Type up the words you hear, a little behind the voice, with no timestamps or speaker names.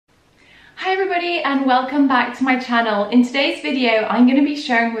everybody and welcome back to my channel. In today's video I'm going to be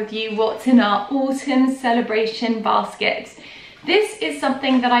sharing with you what's in our autumn celebration basket. This is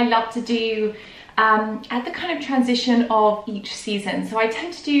something that I love to do at the kind of transition of each season. So I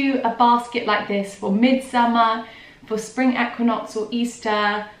tend to do a basket like this for midsummer, for spring equinox or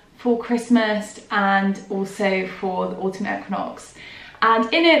Easter, for Christmas, and also for the autumn equinox. And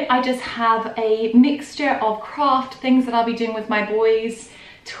in it I just have a mixture of craft things that I'll be doing with my boys,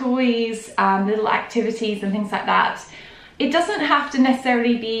 toys, little activities and things like that. It doesn't have to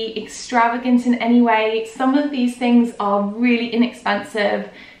necessarily be extravagant in any way. Some of these things are really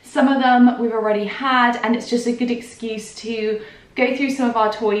inexpensive. Some of them we've already had, and it's just a good excuse to go through some of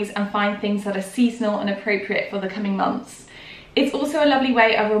our toys and find things that are seasonal and appropriate for the coming months. It's also a lovely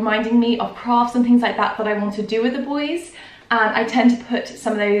way of reminding me of crafts and things like that that I want to do with the boys. And I tend to put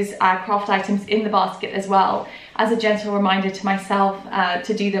some of those craft items in the basket as well, as a gentle reminder to myself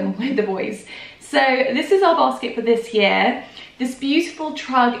to do them with the boys. So this is our basket for this year. This beautiful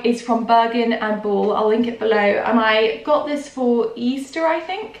Trug is from Burgeon and Ball. I'll link it below. And I got this for Easter, I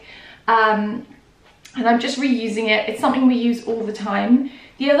think. And I'm just reusing it. It's something we use all the time.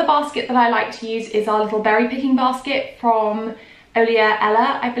 The other basket that I like to use is our little berry picking basket from Olia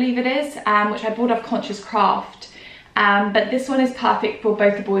Ella, I believe it is, which I bought off Conscious Craft. But this one is perfect for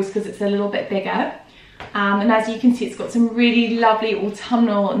both the boys because it's a little bit bigger. And as you can see, it's got some really lovely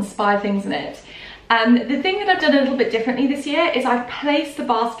autumnal inspired things in it. The thing that I've done a little bit differently this year is I've placed the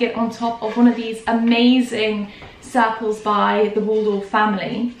basket on top of one of these amazing circles by the Waldorf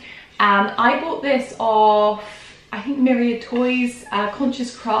family. I bought this off, I think, Myriad Toys.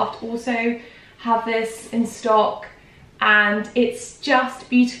 Conscious Craft also have this in stock, and it's just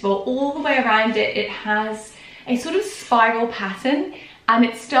beautiful. All the way around it, it has a sort of spiral pattern, and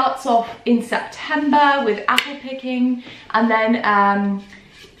it starts off in September with apple picking, and then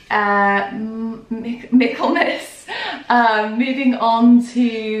Michaelmas, moving on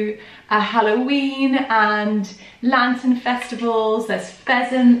to Halloween and lantern festivals. There's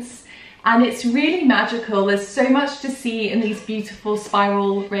pheasants, and it's really magical. There's so much to see in these beautiful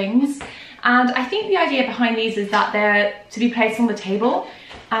spiral rings, and I think the idea behind these is that they're to be placed on the table,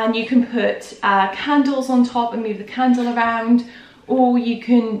 and you can put candles on top and move the candle around, or you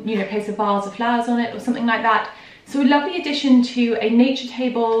can, you know, place a vase of flowers on it or something like that. So a lovely addition to a nature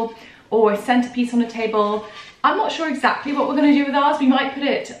table or a centerpiece on a table. I'm not sure exactly what we're going to do with ours. We might put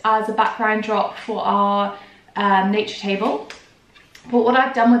it as a background drop for our nature table. But what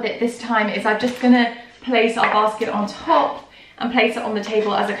I've done with it this time is I'm just going to place our basket on top and place it on the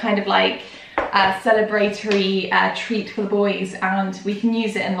table as a kind of like celebratory treat for the boys, and we can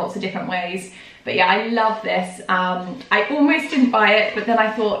use it in lots of different ways. But yeah, I love this. I almost didn't buy it, but then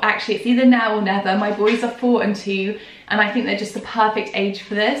I thought actually it's either now or never. My boys are 4 and 2, and I think they're just the perfect age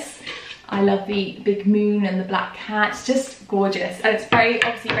for this. I love the big moon and the black cat. It's just gorgeous, and it's very,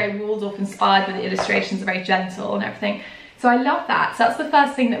 obviously very Waldorf inspired, but the illustrations are very gentle and everything. So I love that. So that's the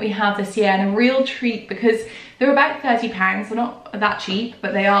first thing that we have this year, and a real treat because they're about £30. They're not that cheap,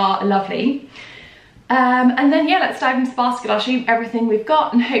 but they are lovely. And then yeah, let's dive into the basket. I'll show you everything we've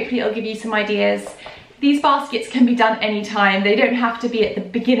got, and hopefully it'll give you some ideas. These baskets can be done anytime. They don't have to be at the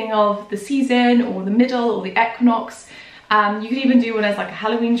beginning of the season or the middle or the equinox. You can even do one as like a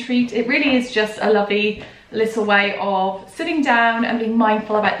Halloween treat. It really is just a lovely little way of sitting down and being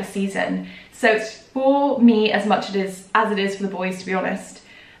mindful about the season. So it's for me as much as it is for the boys, to be honest.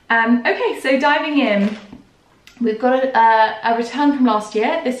 Okay, so diving in, we've got a return from last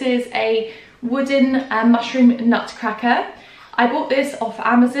year. This is a wooden mushroom nutcracker. I bought this off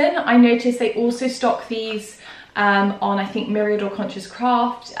Amazon. I noticed they also stock these on, I think, Myriad or Conscious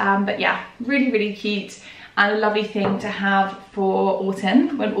Craft. But yeah, really, really cute and a lovely thing to have for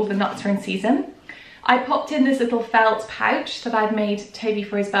autumn when all the nuts are in season. I popped in this little felt pouch that I'd made Toby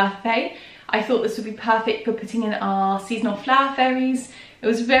for his birthday. I thought this would be perfect for putting in our seasonal flower fairies. It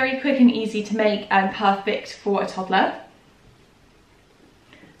was very quick and easy to make and perfect for a toddler.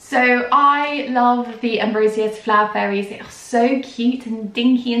 So I love the Ambrosia's flower fairies. They are so cute and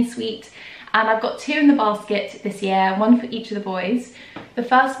dinky and sweet. And I've got 2 in the basket this year, 1 for each of the boys. The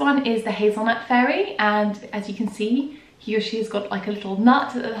first one is the hazelnut fairy, and as you can see, he or she has got like a little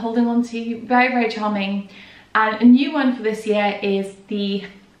nut that they're holding on to. Very, very charming. And a new one for this year is the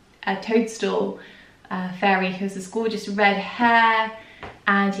toadstool fairy, who has this gorgeous red hair,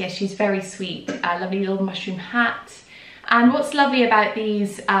 and yeah, she's very sweet. Lovely little mushroom hat. And what's lovely about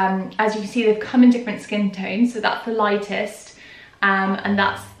these, as you can see, they've come in different skin tones. So that's the lightest, and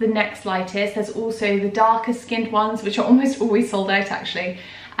that's the next lightest. There's also the darker skinned ones, which are almost always sold out actually.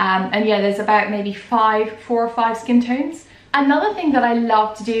 And yeah, there's about maybe 4 or 5 skin tones Another thing that I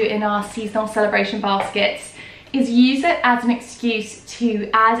love to do in our seasonal celebration baskets is use it as an excuse to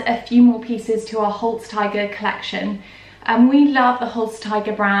add a few more pieces to our Holz Tiger collection. We love the Holz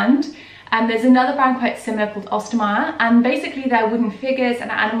Tiger brand, and there's another brand quite similar called Ostermeyer, and basically they're wooden figures and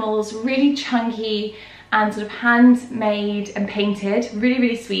animals, really chunky and sort of handmade and painted, really,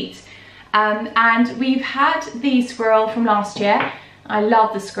 really sweet. And we've had the squirrel from last year. I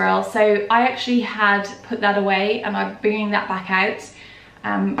love the squirrel, so I actually had put that away and I'm bringing that back out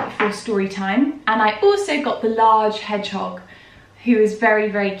for story time. And I also got the large hedgehog, who is very,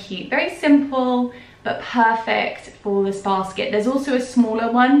 very cute, very simple but perfect for this basket. There's also a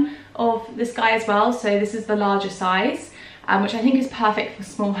smaller one of this guy as well, so this is the larger size, which I think is perfect for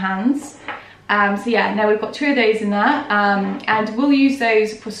small hands. So yeah, now we've got 2 of those in there, and we'll use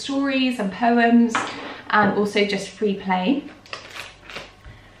those for stories and poems and also just free play.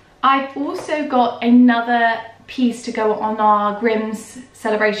 I've also got another piece to go on our Grimm's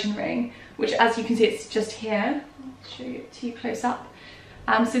celebration ring, which, as you can see, it's just here. I'll show you it to you close up.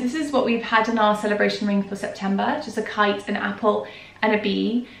 So this is what we've had in our celebration ring for September, just a kite, an apple and a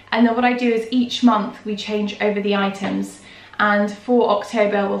bee. And then what I do is each month we change over the items. And for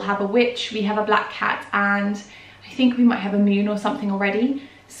October we'll have a witch, we have a black cat, and I think we might have a moon or something already.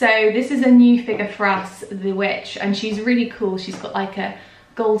 So this is a new figure for us, the witch, and she's really cool. She's got like a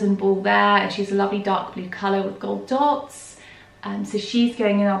golden ball there, and she's a lovely dark blue colour with gold dots. So she's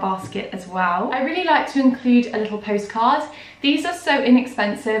going in our basket as well. I really like to include a little postcard. These are so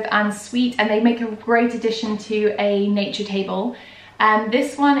inexpensive and sweet, and they make a great addition to a nature table.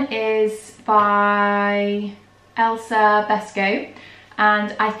 This one is by Elsa Besco,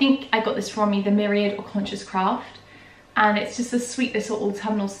 and I think I got this from either Myriad or Conscious Craft. And it's just a sweet little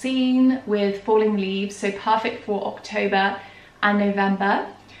autumnal scene with falling leaves, so perfect for October and November.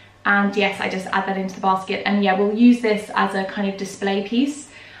 And yes, I just add that into the basket, and yeah, we'll use this as a kind of display piece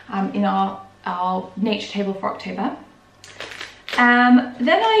in our nature table for October.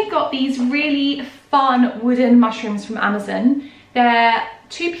 Then I got these really fun wooden mushrooms from Amazon. They're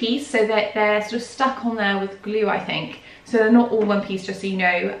 2-piece, so they're sort of stuck on there with glue, I think. So they're not all one piece, just so you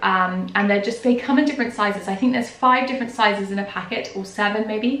know. And they come in different sizes. I think there's 5 different sizes in a packet, or 7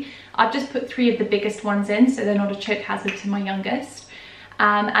 maybe. I've just put 3 of the biggest ones in, so they're not a choke hazard to my youngest.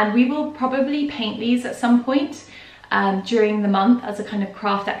 And we will probably paint these at some point during the month as a kind of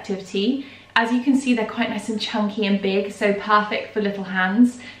craft activity. As you can see, they're quite nice and chunky and big, so perfect for little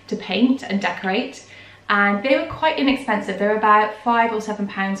hands to paint and decorate. And they were quite inexpensive. They were about £5 or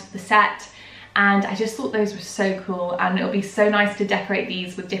 £7 for the set. And I just thought those were so cool, and it'll be so nice to decorate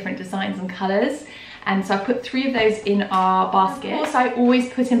these with different designs and colours. And so I put 3 of those in our basket. Of course, I always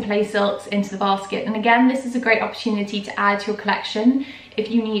put in play silks into the basket. And again, this is a great opportunity to add to your collection if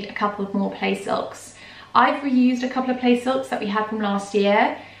you need a couple of more play silks. I've reused a couple of play silks that we had from last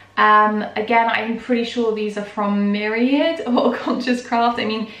year. Again, I'm pretty sure these are from Myriad or Conscious Craft. I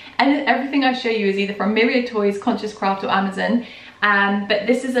mean, everything I show you is either from Myriad Toys, Conscious Craft or Amazon. But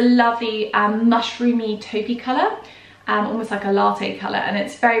this is a lovely mushroomy taupey colour, almost like a latte colour, and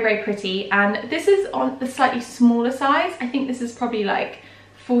it's very, very pretty. And this is on the slightly smaller size. I think this is probably like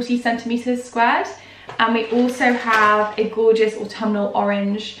 40 centimetres squared. And we also have a gorgeous autumnal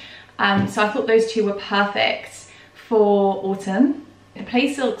orange. So I thought those 2 were perfect for autumn. The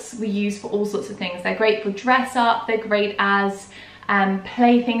play silks we use for all sorts of things. They're great for dress up, they're great as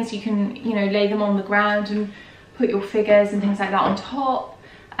play things. You can, you know, lay them on the ground and put your figures and things like that on top.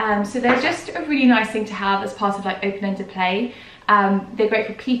 So they're just a really nice thing to have as part of like open-ended play. They're great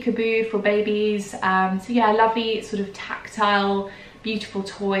for peekaboo, for babies. So yeah, lovely sort of tactile, beautiful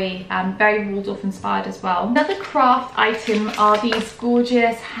toy, very Waldorf inspired as well. Another craft item are these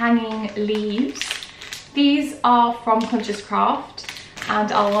gorgeous hanging leaves. These are from Conscious Craft,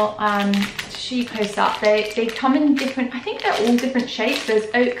 and I'll show you close up. They come in different, I think they're all different shapes. There's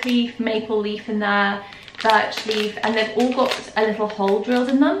oak leaf, maple leaf in there, birch leaf, and they've all got a little hole drilled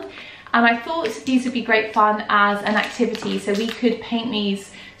in them. And I thought these would be great fun as an activity, so we could paint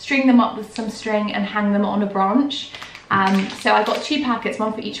these, string them up with some string and hang them on a branch. So I got 2 packets,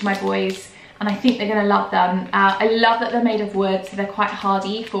 1 for each of my boys, and I think they're going to love them. I love that they're made of wood, so they're quite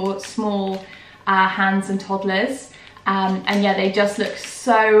hardy for small hands and toddlers. And yeah, they just look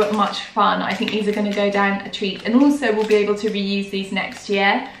so much fun. I think these are going to go down a treat, and also we'll be able to reuse these next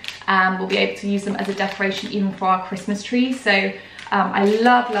year. We'll be able to use them as a decoration even for our Christmas tree. So I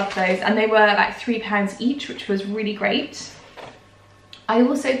love those, and they were like £3 each, which was really great. I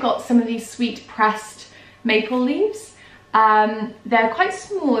also got some of these sweet pressed maple leaves. They're quite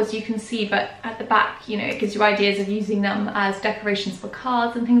small, as you can see, but at the back, you know, it gives you ideas of using them as decorations for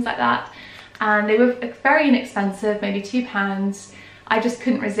cards and things like that. and they were very inexpensive, maybe £2. I just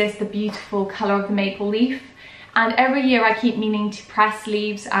couldn't resist the beautiful colour of the maple leaf, and every year I keep meaning to press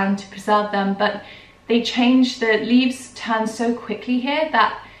leaves and to preserve them, but they change, the leaves turn so quickly here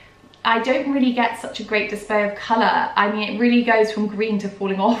that I don't really get such a great display of colour. I mean, it really goes from green to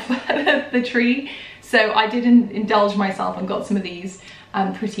falling off the tree. So I didn't indulge myself and got some of these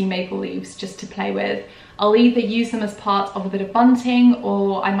pretty maple leaves just to play with. I'll either use them as part of a bit of bunting,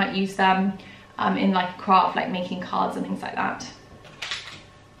 or I might use them in like a craft, like making cards and things like that.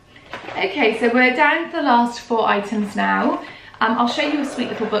 Okay, so we're down to the last 4 items now. I'll show you a sweet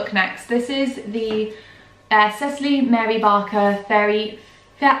little book next. This is the Cecily Mary Barker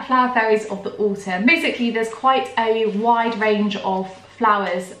Flower Fairies of the Autumn. Basically, there's quite a wide range of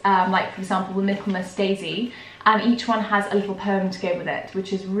flowers, like for example the Michaelmas daisy, and each one has a little poem to go with it,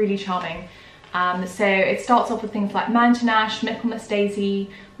 which is really charming. So it starts off with things like mountain ash, Michaelmas daisy,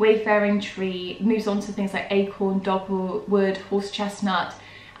 wayfaring tree, moves on to things like acorn, dogwood, horse chestnut,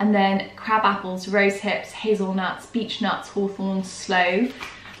 and then crab apples, rose hips, hazelnuts, beech nuts, hawthorn, sloe.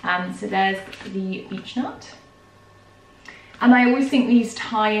 So there's the beech nut. And I always think these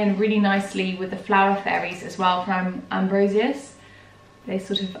tie in really nicely with the flower fairies as well from Ambrosius. They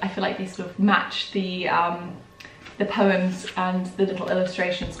sort of, I feel like they sort of match the poems and the little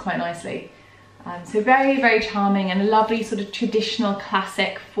illustrations quite nicely. So very, very charming and a lovely sort of traditional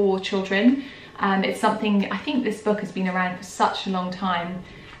classic for children. It's something, I think this book has been around for such a long time.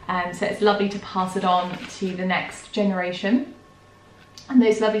 So it's lovely to pass it on to the next generation. And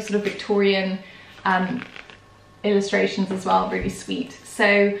those lovely sort of Victorian illustrations as well, really sweet.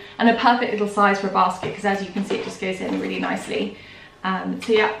 So, and a perfect little size for a basket, because as you can see it just goes in really nicely.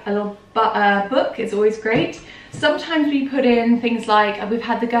 So yeah, a little book is always great. Sometimes we put in things like, we've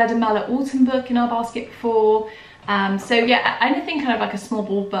had the Gerda Muller Autumn book in our basket before. So yeah, anything kind of like a small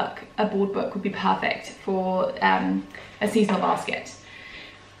board book would be perfect for a seasonal basket.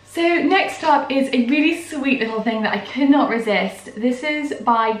 So next up is a really sweet little thing that I could not resist. This is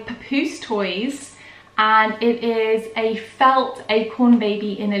by Papoose Toys, and it is a felt acorn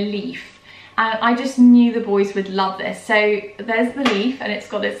baby in a leaf. And I just knew the boys would love this. So there's the leaf, and it's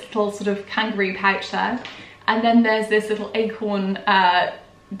got this little sort of kangaroo pouch there. And then there's this little acorn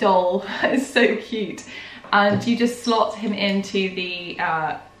doll. It's so cute. And you just slot him into the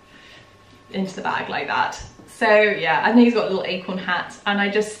bag like that. So yeah, and then he's got a little acorn hat, and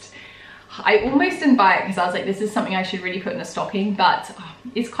I almost didn't buy it because I was like, this is something I should really put in a stocking, but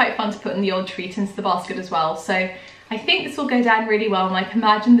it's quite fun to put in the odd treat into the basket as well. So I think this will go down really well, and I can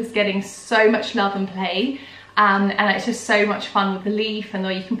imagine this getting so much love and play, and it's just so much fun with the leaf, and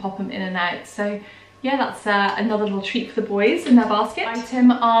you can pop them in and out. So yeah, that's another little treat for the boys in their basket.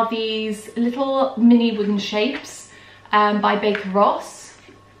 Item are these little mini wooden shapes by Baker Ross.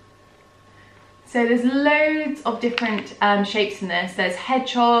 So there's loads of different shapes in this. There's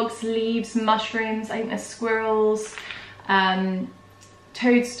hedgehogs, leaves, mushrooms, I think there's squirrels,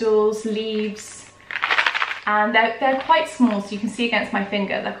 toadstools, leaves, and they're quite small, so you can see against my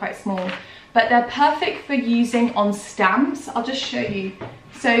finger, they're quite small, but they're perfect for using on stamps. I'll just show you.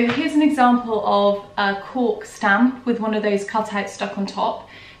 So here's an example of a cork stamp with one of those cutouts stuck on top.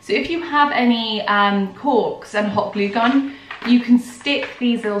 So if you have any corks and a hot glue gun, you can stick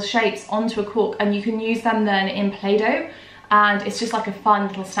these little shapes onto a cork, and you can use them then in Play-Doh, and it's just like a fun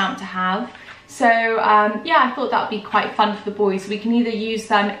little stamp to have. So yeah, I thought that would be quite fun for the boys. We can either use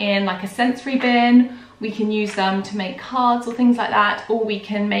them in like a sensory bin, we can use them to make cards or things like that, or we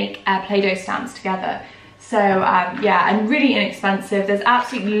can make Play-Doh stamps together. So yeah, and really inexpensive. There's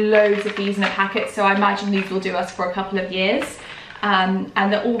absolutely loads of these in a packet, so I imagine these will do us for a couple of years. And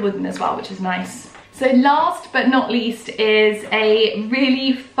they're all wooden as well, which is nice. So last but not least is a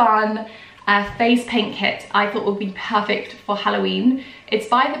really fun face paint kit I thought would be perfect for Halloween. It's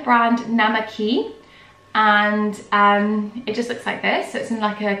by the brand Namaki, and it just looks like this. So it's in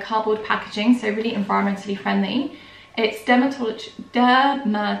like a cardboard packaging, so really environmentally friendly. It's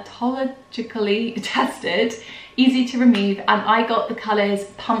dermatologically tested, easy to remove, and I got the colours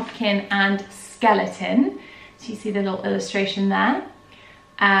pumpkin and skeleton. So you see the little illustration there.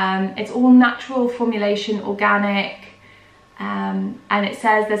 It's all natural formulation, organic, and it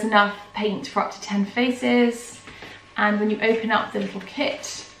says there's enough paint for up to 10 faces. And when you open up the little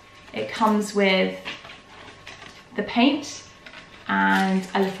kit, it comes with the paint and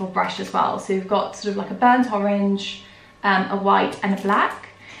a little brush as well. So you've got sort of like a burnt orange, a white and a black.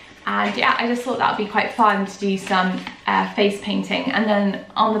 And yeah, I just thought that would be quite fun to do some face painting. And then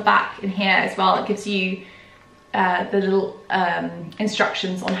on the back in here as well, it gives you the little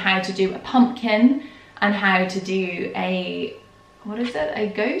instructions on how to do a pumpkin and how to do a, what is it, a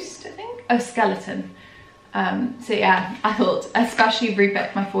ghost, I think? a skeleton. So yeah, I thought especially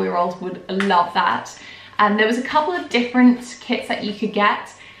Rupert, my 4-year-old, would love that. And there was a couple of different kits that you could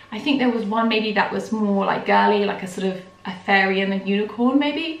get. I think there was one maybe that was more like girly, like a sort of a fairy and a unicorn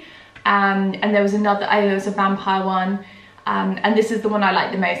maybe. And there was another, there was a vampire one. And this is the one I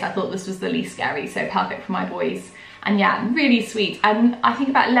liked the most. I thought this was the least scary, so perfect for my boys. And yeah, really sweet. And I think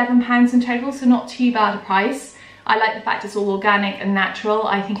about £11 in total, so not too bad a price. I like the fact it's all organic and natural.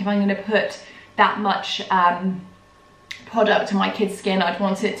 I think if I'm going to put that much product on my kid's skin, I'd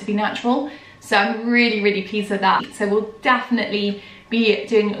want it to be natural. So I'm really, really pleased with that. So we'll definitely be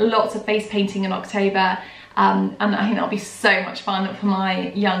doing lots of face painting in October. And I think that'll be so much fun for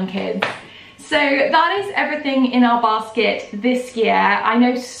my young kids. So that is everything in our basket this year. I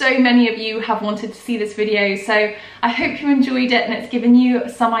know so many of you have wanted to see this video, so I hope you enjoyed it and it's given you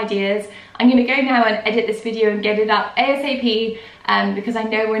some ideas. I'm going to go now and edit this video and get it up ASAP because I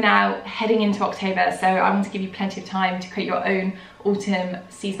know we're now heading into October, so I want to give you plenty of time to create your own autumn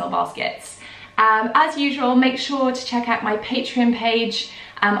seasonal baskets. As usual, make sure to check out my Patreon page.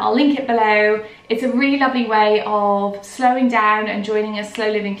 I'll link it below. It's a really lovely way of slowing down and joining a slow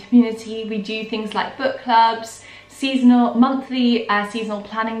living community. We do things like book clubs, monthly seasonal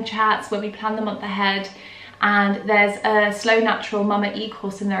planning chats where we plan the month ahead. And there's a Slow Natural Mama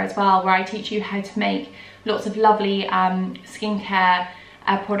e-course in there as well, where I teach you how to make lots of lovely skincare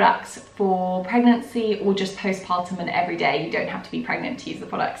products for pregnancy or just postpartum and every day. You don't have to be pregnant to use the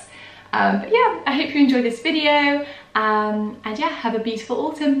products. But yeah, I hope you enjoyed this video, and yeah, have a beautiful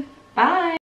autumn. Bye!